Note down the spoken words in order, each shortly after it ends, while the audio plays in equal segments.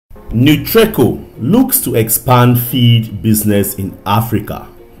Nutreco looks to expand feed business in Africa.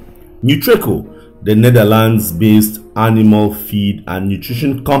 Nutreco, the Netherlands-based animal feed and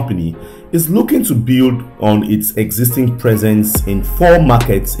nutrition company, is looking to build on its existing presence in 4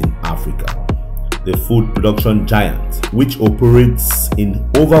 markets in Africa. The food production giant, which operates in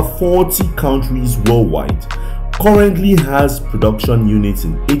over 40 countries worldwide, currently has production units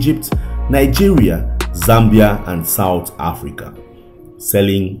in Egypt, Nigeria, Zambia, and South Africa,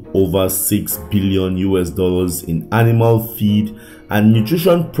 selling over $6 billion in animal feed and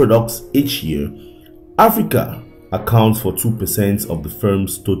nutrition products each year. Africa accounts for 2% of the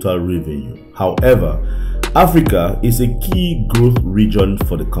firm's total revenue. However, Africa is a key growth region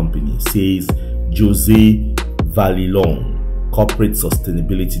for the company, says Jose Valilon, Corporate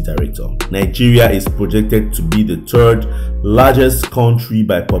Sustainability Director. Nigeria is projected to be the 3rd largest country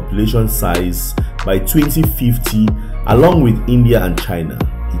by population size by 2050, along with India and China,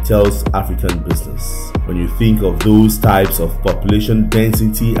 he tells African Business. When you think of those types of population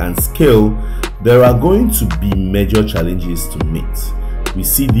density and scale, there are going to be major challenges to meet. We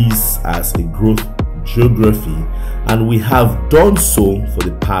see this as a growth geography, and we have done so for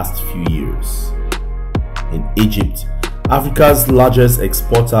the past few years. In Egypt, Africa's largest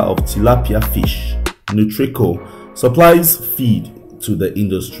exporter of tilapia fish, Nutreco supplies feed to the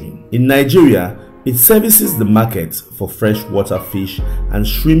industry. In Nigeria, it services the market for freshwater fish and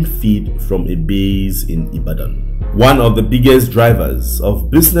shrimp feed from a base in Ibadan. One of the biggest drivers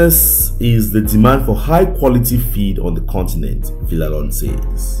of business is the demand for high-quality feed on the continent, Villalon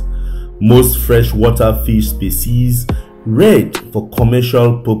says. Most freshwater fish species reared for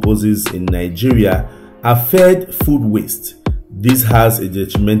commercial purposes in Nigeria are fed food waste. This has a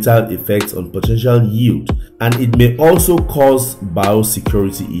detrimental effect on potential yield, and it may also cause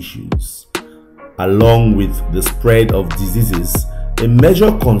biosecurity issues. Along with the spread of diseases, a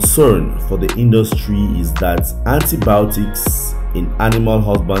major concern for the industry is that antibiotics in animal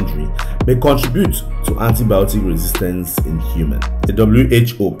husbandry may contribute to antibiotic resistance in humans. The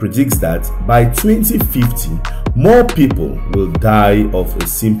WHO predicts that by 2050, more people will die of a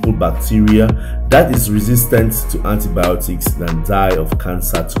simple bacteria that is resistant to antibiotics than die of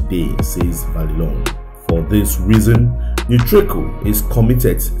cancer today, says Valilon. For this reason, Nutreco is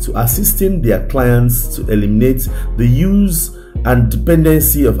committed to assisting their clients to eliminate the use and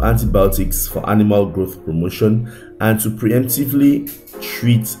dependency of antibiotics for animal growth promotion and to preemptively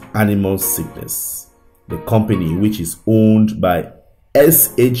treat animal sickness. The company, which is owned by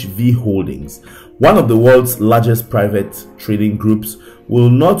SHV Holdings, one of the world's largest private trading groups, will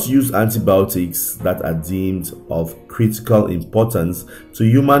not use antibiotics that are deemed of critical importance to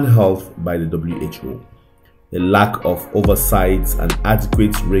human health by the WHO. A lack of oversight and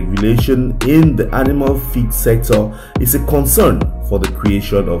adequate regulation in the animal feed sector is a concern for the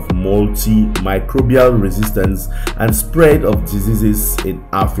creation of multimicrobial resistance and spread of diseases in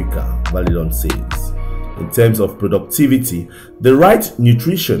Africa, Validon says. In terms of productivity, the right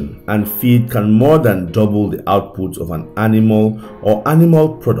nutrition and feed can more than double the output of an animal or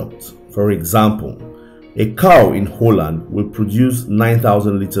animal product. For example, a cow in Holland will produce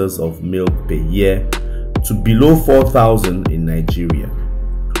 9,000 liters of milk per year to below 4,000 in Nigeria.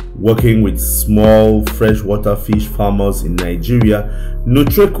 Working with small freshwater fish farmers in Nigeria,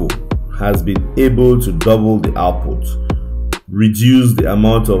 Nutreco has been able to double the output, reduce the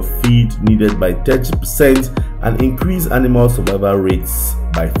amount of feed needed by 30%, and increase animal survival rates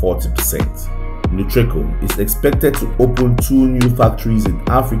by 40%. Nutreco is expected to open 2 new factories in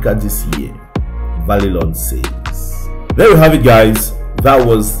Africa this year, Valilon says. There you have it, guys. That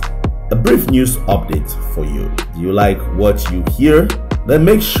was a brief news update for you. Do you like what you hear? Then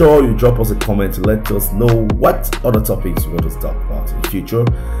make sure you drop us a comment to let us know what other topics you want us to talk about in the future.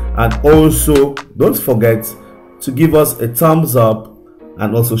 And also, don't forget to give us a thumbs up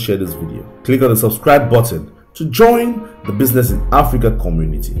and also share this video. Click on the subscribe button to join the Business in Africa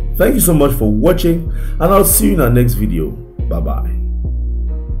community. Thank you so much for watching, and I'll see you in our next video. Bye-bye.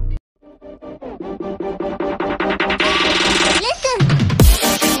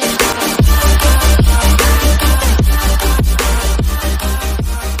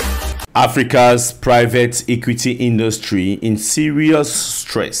 Africa's private equity industry in serious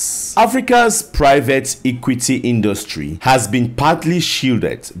stress. Africa's private equity industry has been partly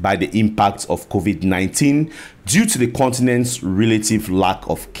shielded by the impact of COVID-19 due to the continent's relative lack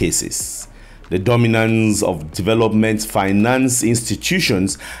of cases, the dominance of development finance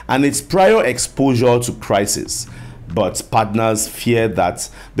institutions, and its prior exposure to crisis. But partners fear that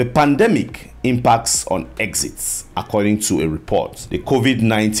the pandemic impacts on exits, according to a report. The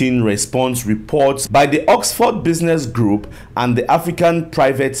COVID-19 response report by the Oxford Business Group and the African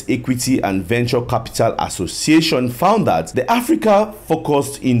Private Equity and Venture Capital Association found that the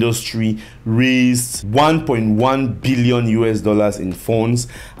Africa-focused industry raised $1.1 billion in funds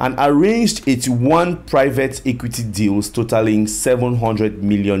and arranged 81 private equity deals totaling $700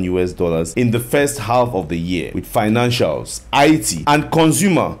 million in the first half of the year, with financials, IT, and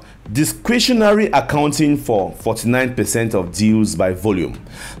consumer discretionary accounting for 49% of deals by volume.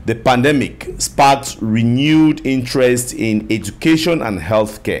 The pandemic sparked renewed interest in education and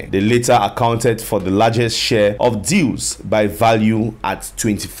healthcare. The latter accounted for the largest share of deals by value at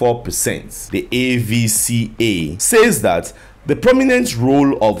 24%. The AVCA says that the prominent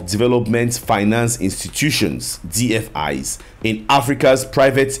role of development finance institutions, DFIs, in Africa's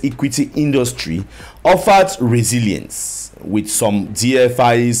private equity industry offered resilience, with some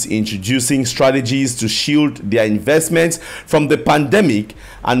DFIs introducing strategies to shield their investments from the pandemic,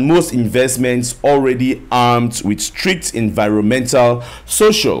 and most investments already armed with strict environmental,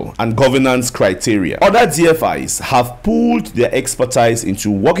 social, and governance criteria. Other DFIs have pooled their expertise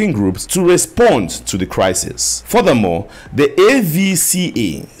into working groups to respond to the crisis. Furthermore, the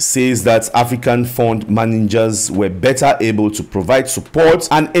AVCA says that African fund managers were better able to provide support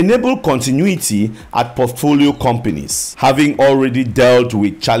and enable continuity at portfolio companies, having already dealt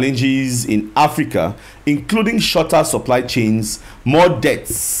with challenges in Africa, including shorter supply chains, more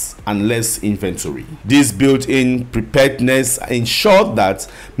debts, and less inventory. This built-in preparedness ensured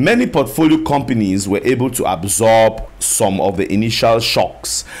that many portfolio companies were able to absorb some of the initial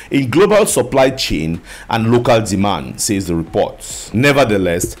shocks in global supply chain and local demand, says the report.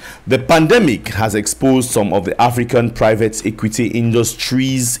 Nevertheless, the pandemic has exposed some of the African private equity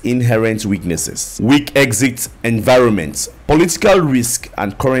industry's inherent weaknesses. Weak exit environments, political risk,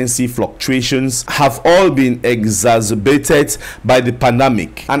 and currency fluctuations have all been exacerbated by the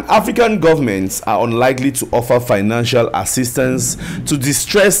pandemic, and African governments are unlikely to offer financial assistance to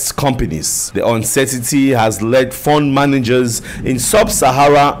distressed companies. The uncertainty has led fund managers in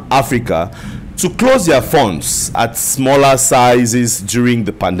sub-Saharan Africa to close their funds at smaller sizes during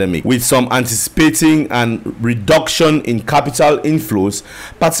the pandemic, with some anticipating an reduction in capital inflows,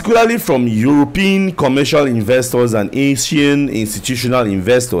 particularly from European commercial investors and Asian institutional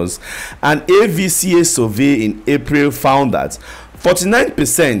investors. An AVCA survey in April found that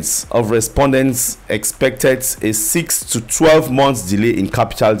 49% of respondents expected a 6 to 12 months delay in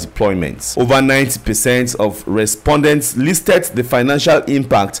capital deployment. Over 90% of respondents listed the financial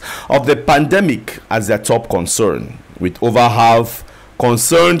impact of the pandemic as their top concern, with over half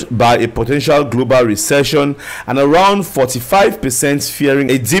concerned by a potential global recession and around 45% fearing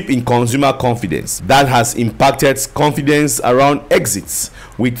a dip in consumer confidence that has impacted confidence around exits,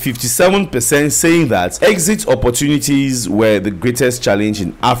 with 57% saying that exit opportunities were the greatest challenge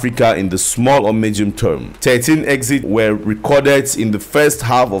in Africa in the small or medium term. 13 exits were recorded in the first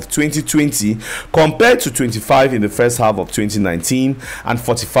half of 2020 compared to 25 in the first half of 2019 and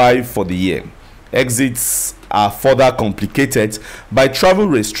 45 for the year. Exits are further complicated by travel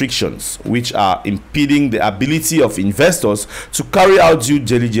restrictions, which are impeding the ability of investors to carry out due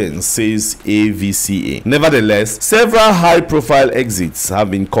diligence, says AVCA. Nevertheless, several high-profile exits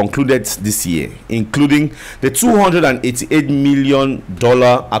have been concluded this year, including the $288 million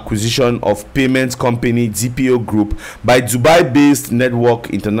acquisition of payment company DPO Group by Dubai-based Network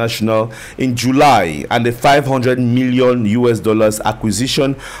International in July, and the $500 million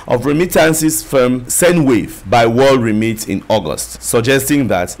acquisition of remittances firm Sendwave by World Remit in August, suggesting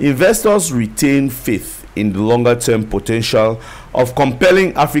that investors retain faith in the longer-term potential of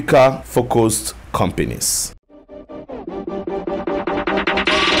compelling Africa-focused companies.